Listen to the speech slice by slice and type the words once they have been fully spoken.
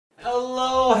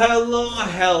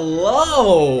Hello.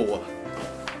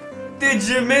 Did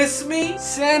you miss me?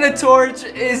 Santa Torch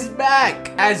is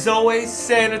back. As always,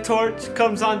 Santa Torch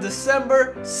comes on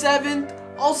December 7th,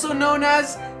 also known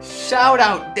as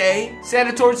Shoutout Day.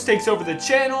 Santa Torch takes over the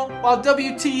channel, while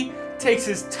WT takes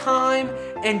his time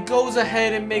and goes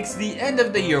ahead and makes the end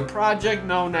of the year project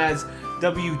known as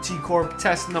WT Corp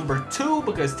test number 2,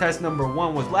 because test number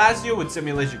 1 was last year with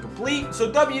simulation complete.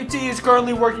 So WT is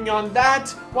currently working on that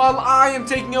while I am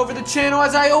taking over the channel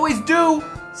as I always do.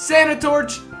 Santa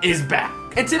Torch is back.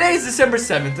 And today is December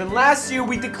 7th, and last year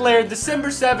we declared December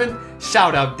 7th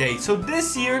Shoutout Day. So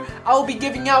this year, I will be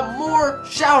giving out more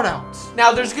shoutouts.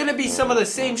 Now, there's gonna be some of the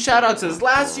same shoutouts as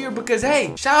last year because,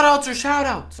 hey, shoutouts are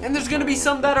shoutouts. And there's gonna be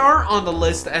some that aren't on the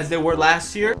list as they were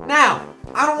last year. Now,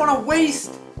 I don't wanna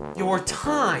waste your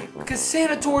time because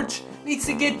Santa Torch needs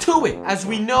to get to it. As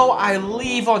we know, I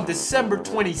leave on December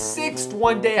 26th,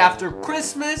 one day after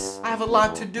Christmas. I have a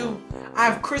lot to do. I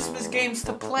have Christmas games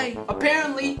to play.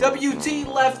 Apparently, WT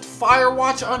left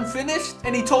Firewatch unfinished,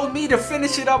 and he told me to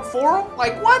finish it up for him.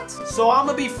 Like, what? So I'm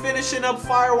gonna be finishing up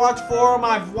Firewatch for him.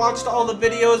 I've watched all the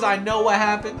videos. I know what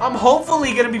happened. I'm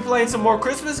hopefully gonna be playing some more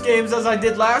Christmas games as I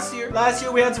did last year. Last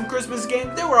year, we had some Christmas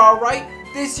games. They were all right.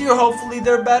 This year, hopefully,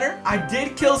 they're better. I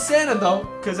did kill Santa, though,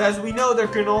 because as we know, there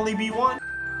can only be one.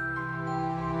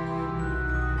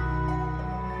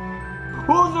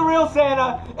 Who's the real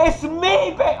Santa? It's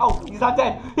me, baby. Oh, he's not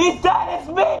dead. He's dead. It's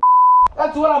me.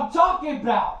 That's what I'm talking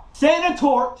about. Santa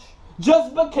Torch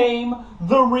just became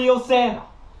the real Santa.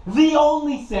 The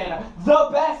only Santa. The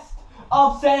best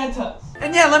of Santas.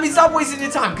 And yeah, let me stop wasting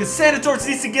your time because Santa Torch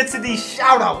needs to get to these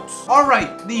shoutouts.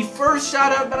 Alright, the first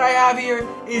shoutout that I have here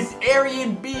is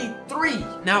Arian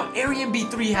B3. Now, Arian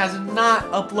B3 has not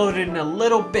uploaded in a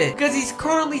little bit because he's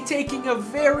currently taking a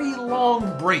very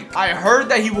long break. I heard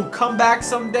that he will come back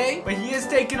someday, but he is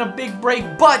taking a big break,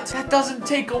 but that doesn't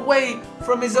take away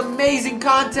from his amazing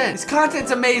content. His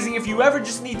content's amazing. If you ever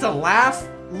just need to laugh,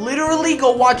 literally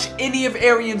go watch any of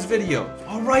Arian's videos.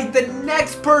 Alright, the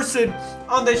next person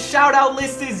on the shoutout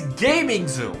list is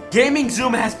GamingZoom.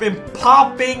 GamingZoom has been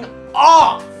popping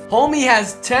off. Homie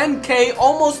has 10K,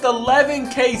 almost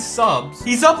 11K subs.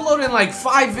 He's uploading like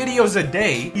 5 videos a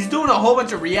day. He's doing a whole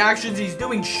bunch of reactions. He's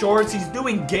doing shorts. He's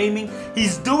doing gaming.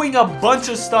 He's doing a bunch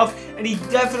of stuff, and he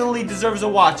definitely deserves a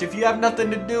watch. If you have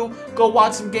nothing to do, go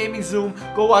watch some GamingZoom.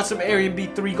 Go watch some Arian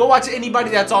B3. Go watch anybody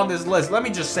that's on this list. Let me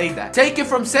just say that. Take it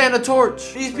from Santa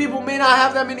Torch. These people may not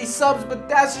have that many subs, but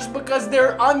that's just because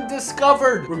they're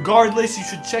undiscovered. Regardless, you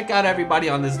should check out everybody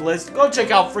on this list. Go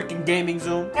check out freaking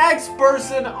GamingZoom. Next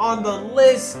person on the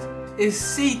list is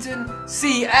Seaton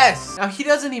CS. Now, he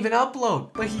doesn't even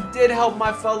upload, but he did help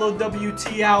my fellow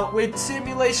WT out with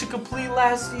Simulation Complete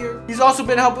last year. He's also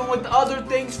been helping with other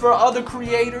things for other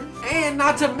creators. And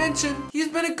not to mention, he's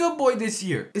been a good boy this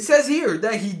year. It says here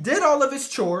that he did all of his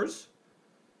chores.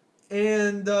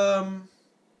 And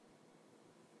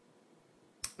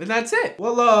that's it.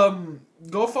 Well,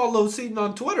 go follow Seaton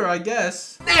on Twitter, I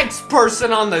guess. Next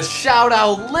person on the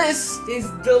shoutout list is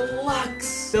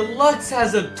Deluxe. Deluxe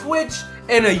has a Twitch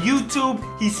and a YouTube.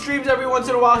 He streams every once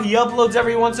in a while. He uploads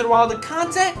every once in a while. The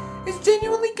content is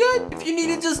genuinely good. If you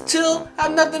need to just chill,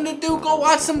 have nothing to do, go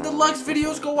watch some Deluxe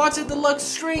videos. Go watch a Deluxe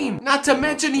stream. Not to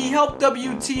mention, he helped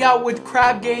WT out with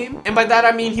Crab Game. And by that,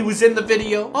 I mean he was in the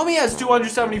video. Homie has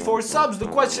 274 subs. The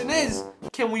question is,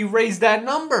 can we raise that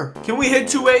number? Can we hit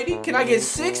 280? Can I get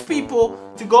 6 people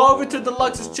to go over to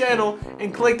Deluxe's channel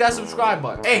and click that subscribe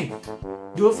button? Hey,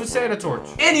 do it for Santa Torch.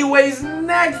 Anyways,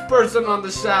 next person on the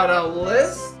shoutout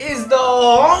list is the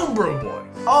Homebrew Boys.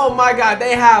 Oh my god,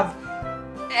 they have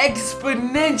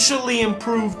exponentially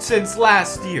improved since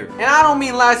last year. And I don't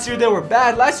mean last year they were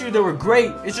bad. Last year they were great.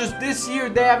 It's just this year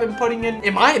they have been putting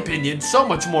in my opinion, so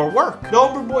much more work. The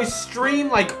Homebrew Boys stream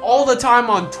like all the time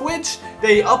on Twitch.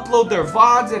 They upload their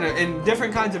VODs and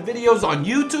different kinds of videos on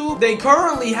YouTube. They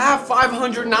currently have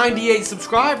 598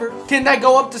 subscribers. Can that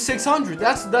go up to 600?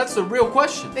 That's the real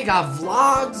question. They got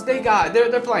vlogs.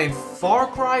 They're playing Far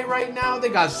Cry right now. They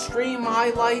got stream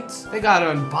highlights. They got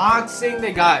unboxing.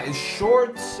 They got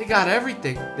shorts. They got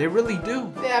everything. They really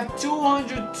do. They have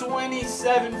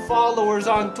 227 followers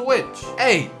on Twitch.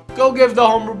 Hey, go give the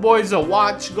Homebrew Boys a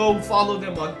watch. Go follow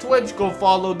them on Twitch. Go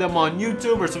follow them on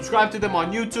YouTube or subscribe to them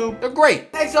on YouTube. They're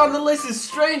great. Next on the list is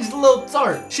Strange Little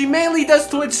Tart. She mainly does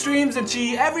Twitch streams, and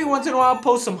she every once in a while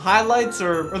posts some highlights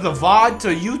or the VOD to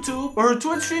YouTube. But her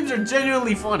Twitch streams are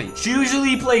genuinely funny. She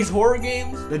usually plays horror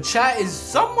games. The chat is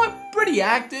somewhat pretty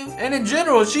active, and in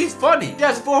general, she's funny. She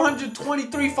has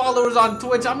 423 followers on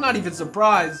Twitch. I'm not even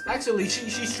surprised. Actually,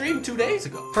 she streamed 2 days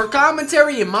ago. Her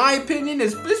commentary, in my opinion,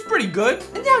 is pretty good.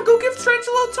 And yeah, go give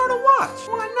Shoutout a watch.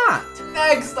 Why not?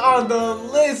 Next on the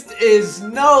list is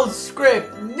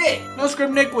NoScriptNick.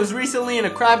 NoScriptNick was recently in a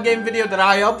crab game video that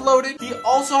I uploaded. He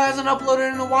also hasn't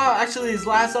uploaded in a while. Actually, his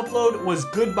last upload was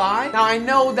Goodbye. Now, I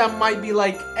know that might be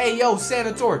like, hey, yo,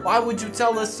 Santa Tort, why would you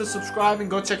tell us to subscribe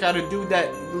and go check out a dude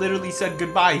that literally said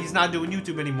goodbye? He's not doing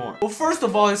YouTube anymore. Well, first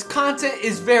of all, his content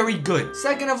is very good.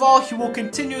 Second of all, he will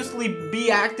continuously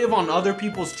be active on other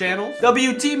people's channels.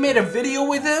 WT made a video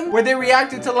with him where they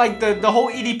reacted to like the whole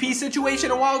EDP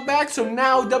situation a while back. So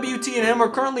now WT and him are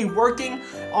currently working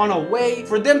on a way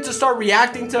for them to start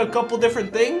reacting to a couple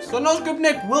different things. So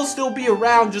NoScriptNick will still be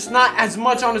around, just not as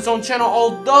much on his own channel,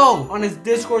 although on his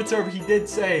Discord server he did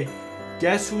say,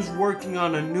 guess who's working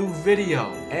on a new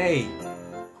video? Hey,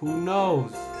 who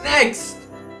knows? Next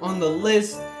on the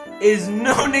list is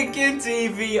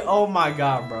Nunicantv. Oh my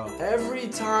god, bro. Every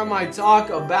time I talk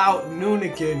about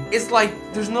Nunicant, it's like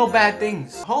there's no bad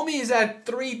things. Homie is at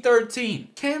 313.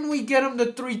 Can we get him to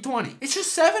 320? It's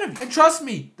just 7 of you. And trust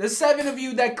me, the 7 of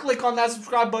you that click on that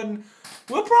subscribe button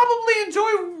will probably enjoy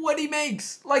what he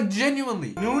makes. Like,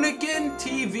 genuinely.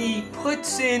 Nunicantv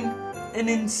puts in an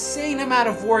insane amount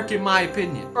of work, in my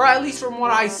opinion. Or at least from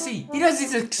what I see. He does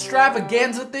these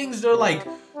extravaganza things. They're like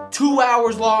 2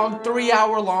 hours long, 3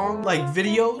 hour long, like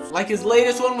videos. Like his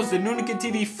latest one was the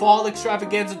Nunicantv Fall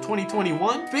Extravaganza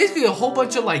 2021. Basically a whole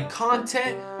bunch of like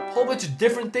content, a whole bunch of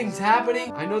different things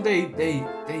happening. I know they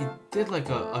did like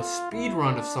a speed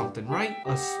run of something, right?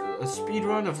 A speed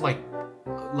run of like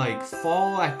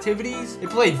fall activities. They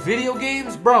played video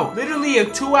games, bro. Literally a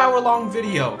 2 hour long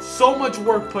video. So much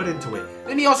work put into it.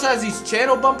 Then he also has these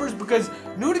channel bumpers because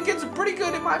Nunicant's a pretty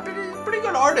good, in my opinion, pretty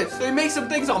good artist. So he makes some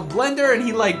things on Blender and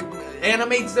he like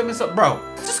animates them and stuff. Bro,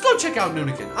 just go check out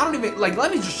Nunicant. I don't even, like,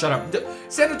 let me just shut up.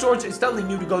 Santa Torch is telling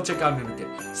you to go check out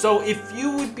Nunicant. So if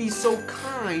you would be so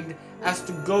kind as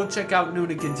to go check out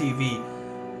Nunicantv,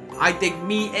 I think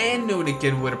me and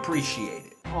Nunicant would appreciate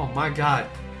it. Oh my god.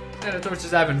 Santa Torch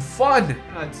is having fun.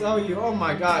 I tell you, oh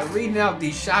my god, reading out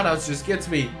these shoutouts just gets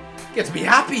me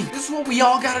happy. This is what we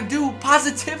all gotta do.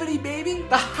 Positivity, baby.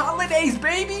 The holidays,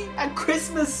 baby. And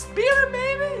Christmas spirit,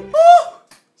 baby. Woo!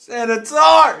 Santa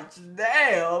Torch,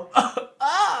 damn.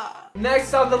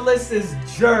 Next on the list is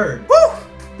Jerd. Woo!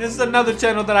 This is another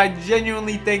channel that I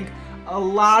genuinely think a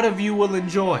lot of you will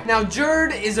enjoy. Now,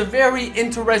 Jerd is a very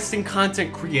interesting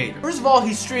content creator. First of all,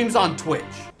 he streams on Twitch.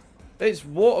 It's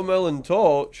Watermelon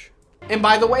Torch. And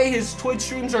by the way, his Twitch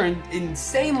streams are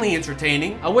insanely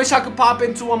entertaining. I wish I could pop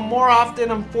into them more often.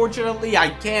 Unfortunately,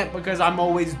 I can't because I'm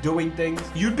always doing things.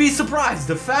 You'd be surprised.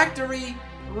 The factory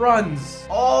runs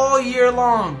all year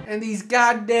long. And these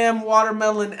goddamn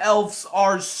watermelon elves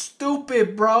are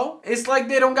stupid, bro. It's like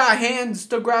they don't got hands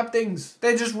to grab things.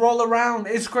 They just roll around.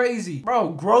 It's crazy.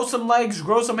 Bro, grow some legs,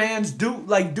 grow some hands,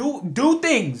 do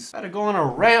things. Gotta go on a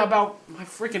rant about my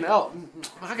freaking elf.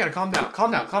 I gotta calm down.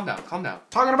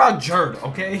 Talking about Jerd,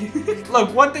 okay?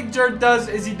 Look, one thing Jerd does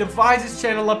is he divides his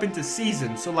channel up into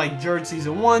seasons. So like Jerd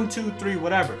season 1, 2, 3,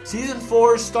 whatever. Season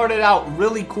 4 started out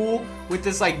really cool with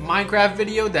this like Minecraft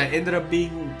video that ended up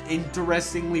being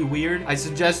interestingly weird. I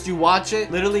suggest you watch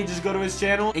it. Literally just go to his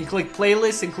channel and click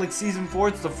playlist and click season 4.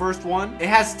 It's the first one. It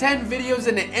has 10 videos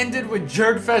and it ended with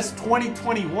Jerdfest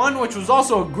 2021, which was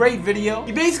also a great video.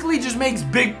 He basically just makes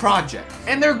big projects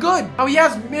and they're good. Now he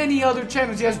has many other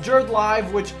channels. He has Jerd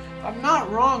Live, which, if I'm not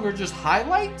wrong, are just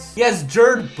highlights. He has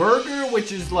Jerd Burger,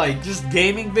 which is like just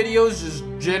gaming videos, just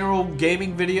general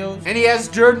gaming videos. And he has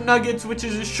Jerd Nuggets, which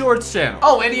is his shorts channel.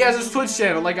 Oh, and he has his Twitch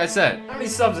channel, like I said. How many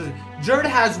subs is it? Jerd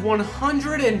has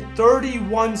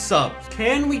 131 subs.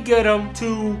 Can we get him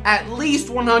to at least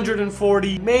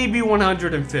 140, maybe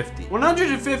 150?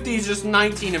 150 is just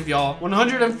 19 of y'all.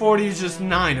 140 is just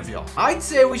 9 of y'all. I'd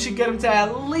say we should get him to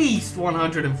at least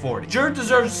 140. Jerd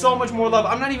deserves so much more love.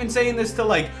 I'm not even saying this to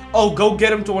like, oh, go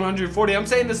get him to 140. I'm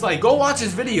saying this like, go watch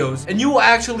his videos and you will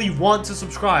actually want to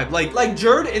subscribe. Like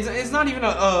Jerd, it's not even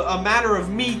a matter of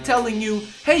me telling you,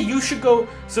 hey, you should go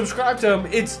subscribe to him.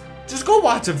 It's just go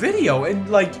watch a video and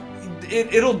like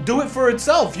it'll do it for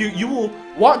itself. You will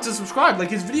want to subscribe. Like,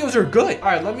 his videos are good.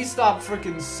 All right, let me stop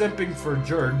freaking simping for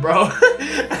Jerd, bro.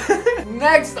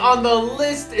 Next on the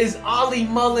list is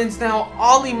IAMSOXX. Now,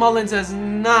 IAMSOXX has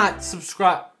not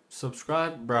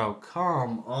subscribed, bro,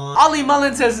 come on.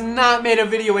 IAMSOXX has not made a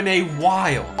video in a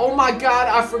while. Oh my god,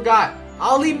 I forgot.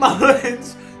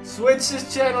 IAMSOXX switched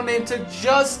his channel name to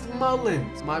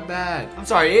JustMullins. My bad. I'm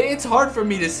sorry, it's hard for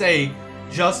me to say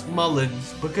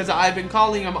JustMullins because I've been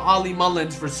calling him Ollie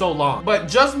Mullins for so long. But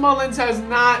JustMullins has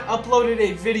not uploaded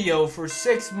a video for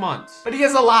 6 months. But he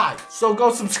is alive, so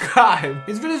go subscribe.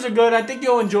 His videos are good. I think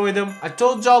you'll enjoy them. I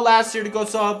told y'all last year to go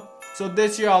sub. So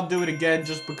this year I'll do it again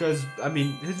just because, I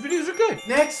mean, his videos are good.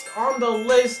 Next on the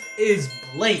list is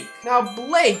Blake. Now,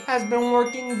 Blake has been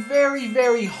working very,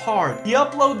 very hard. He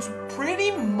uploads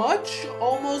pretty much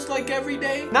almost like every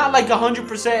day. Not like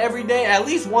 100% every day, at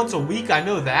least once a week, I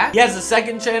know that. He has a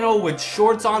second channel with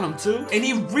shorts on him too. And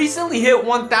he recently hit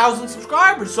 1,000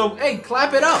 subscribers. So, hey,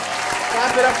 clap it up.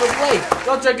 Clap it up for Blake.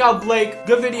 Go check out Blake.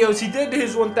 Good videos. He did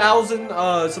his 1,000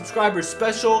 subscribers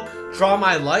special, Draw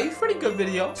My Life. Pretty good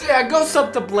video. So yeah, go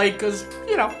sub to Blake because,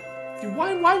 you know,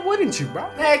 why wouldn't you, bro?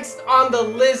 Next on the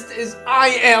list is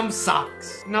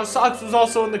IAMSOXX. Now, Sox was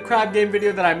also in the crab game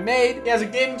video that I made. He has a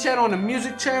gaming channel and a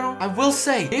music channel. I will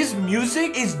say, his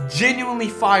music is genuinely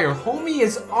fire. Homie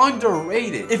is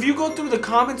underrated. If you go through the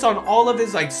comments on all of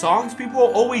his like songs, people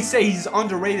always say he's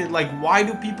underrated. Like, why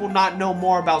do people not know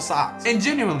more about Sox? And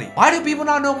genuinely, why do people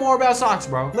not know more about Sox,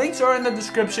 bro? Links are in the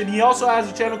description. He also has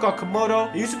a channel called Komodo.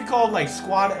 It used to be called like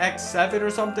Squad X7 or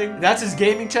something. That's his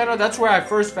gaming channel. That's where I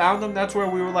first found him. That's where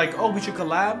we were like, oh, we should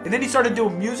collab. And then he started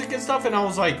doing music and stuff, and I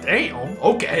was like, damn,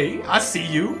 okay, I see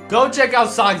you. Go check out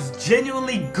Sox's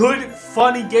genuinely good,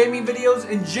 funny gaming videos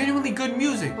and genuinely good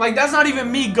music. Like, that's not even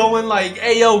me going like,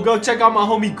 hey, yo, go check out my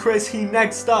homie Chris, he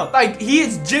next up. Like, he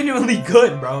is genuinely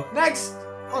good, bro. Next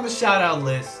on the shout out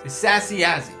list is Sassy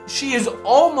Asi. She is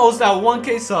almost at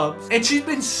 1K subs, and she's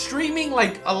been streaming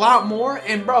like a lot more,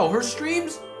 and bro, her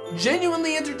streams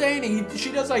genuinely entertaining.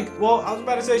 She does like, well, I was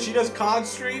about to say she does COD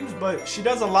streams, but she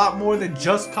does a lot more than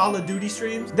just Call of Duty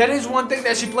streams. That is one thing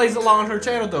that she plays a lot on her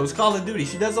channel though, is Call of Duty.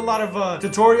 She does a lot of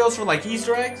tutorials for like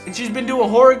Easter eggs, and she's been doing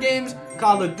horror games,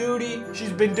 Call of Duty.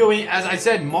 She's been doing, as I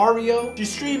said, Mario. She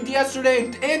streamed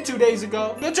yesterday and 2 days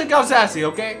ago. Go check out Sassy,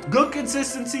 okay? Good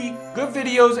consistency, good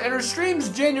videos, and her streams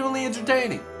genuinely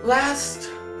entertaining. Last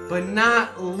but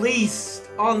not least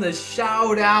on the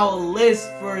shout out list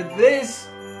for this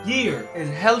year is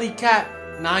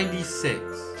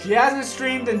Helicat96. She hasn't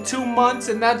streamed in 2 months,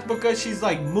 and that's because she's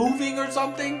like moving or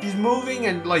something. She's moving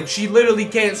and like she literally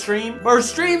can't stream. But her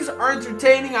streams are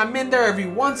entertaining. I'm in there every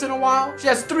once in a while. She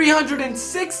has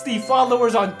 360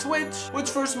 followers on Twitch, which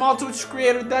for a small Twitch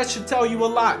creator, that should tell you a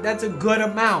lot. That's a good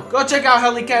amount. Go check out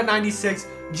Helicat96.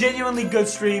 Genuinely good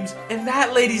streams. And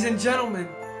that, ladies and gentlemen,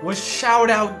 was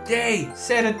shout out day.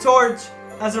 Santa Torch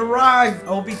has arrived. I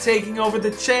will be taking over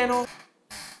the channel.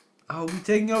 I'll be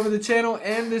taking over the channel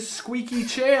and this squeaky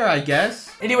chair, I guess.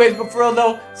 Anyways, but for real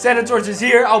though, Santa Torch is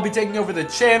here. I'll be taking over the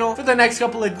channel for the next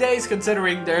couple of days,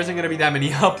 considering there isn't going to be that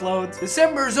many uploads.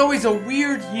 December is always a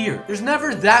weird year. There's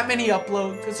never that many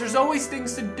uploads because there's always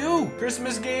things to do.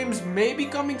 Christmas games may be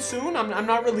coming soon. I'm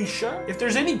not really sure. If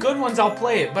there's any good ones, I'll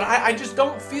play it. But I just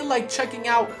don't feel like checking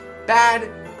out bad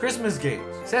Christmas games.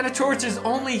 Santa Torch is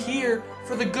only here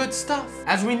for the good stuff.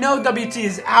 As we know, WT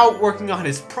is out working on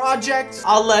his projects.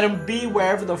 I'll let him be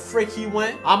wherever the frick he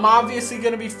went. I'm obviously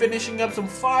gonna be finishing up some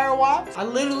Firewatch. I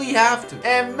literally have to.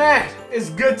 And man, it's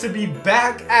good to be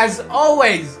back as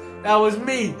always. That was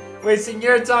me wasting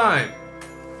your time.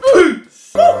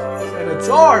 Santa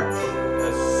Torch.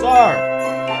 Yes, sir.